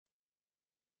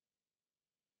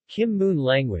Kim Mun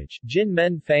language Jin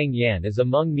Men Fang Yan is a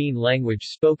Hmong-Mien language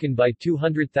spoken by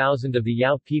 200,000 of the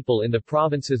Yao people in the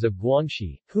provinces of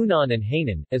Guangxi, Hunan and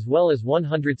Hainan, as well as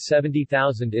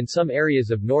 170,000 in some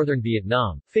areas of northern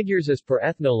Vietnam. Figures as per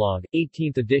Ethnologue,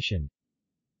 18th edition.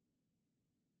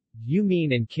 Yu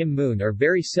Mien and Kim Mun are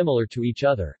very similar to each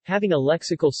other, having a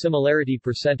lexical similarity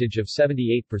percentage of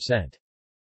 78%.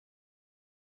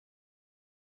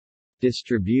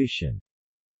 Distribution.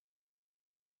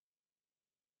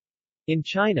 In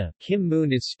China, Kim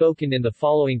Mun is spoken in the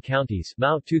following counties: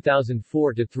 Mao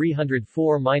 2004 to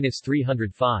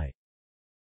 304-305.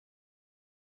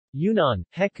 Yunnan,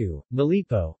 Hekou,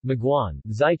 Malipo, Maguan,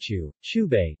 Zaichu,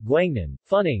 Chubei, Guangnan,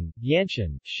 Funing,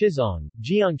 Yanshan, Shizong,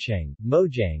 Jiangcheng,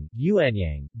 Mojang,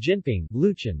 Yuanyang, Jinping,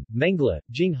 Luchun, Mengla,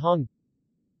 Jinghong,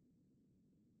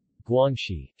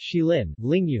 Guangxi, Shilin,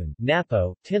 Lingyun,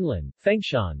 Napo, Tinlin,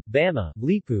 Fengshan, Bama,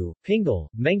 Lipu, Pingal,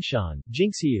 Mengshan,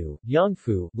 Jingxiu,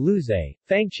 Yangfu, Luzay,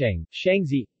 Fangcheng,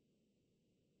 Shangzi,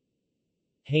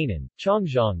 Hainan,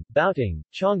 Chongzhong, Baoting,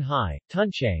 Chonghai,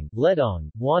 Tunchang, Ledong,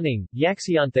 Wanning,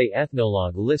 Yaxianthe.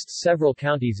 Ethnologue lists several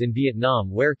counties in Vietnam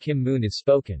where Kim Mun is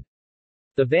spoken.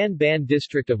 The Van Ban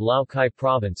district of Lao Cai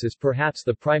province is perhaps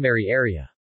the primary area.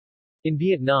 In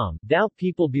Vietnam, Dao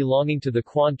people belonging to the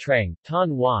Quan Trang,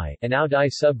 Ton Y, and Ao Dai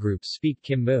subgroups speak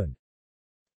Kim Mun.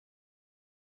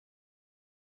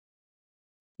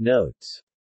 Notes.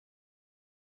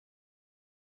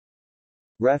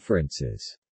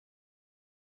 References.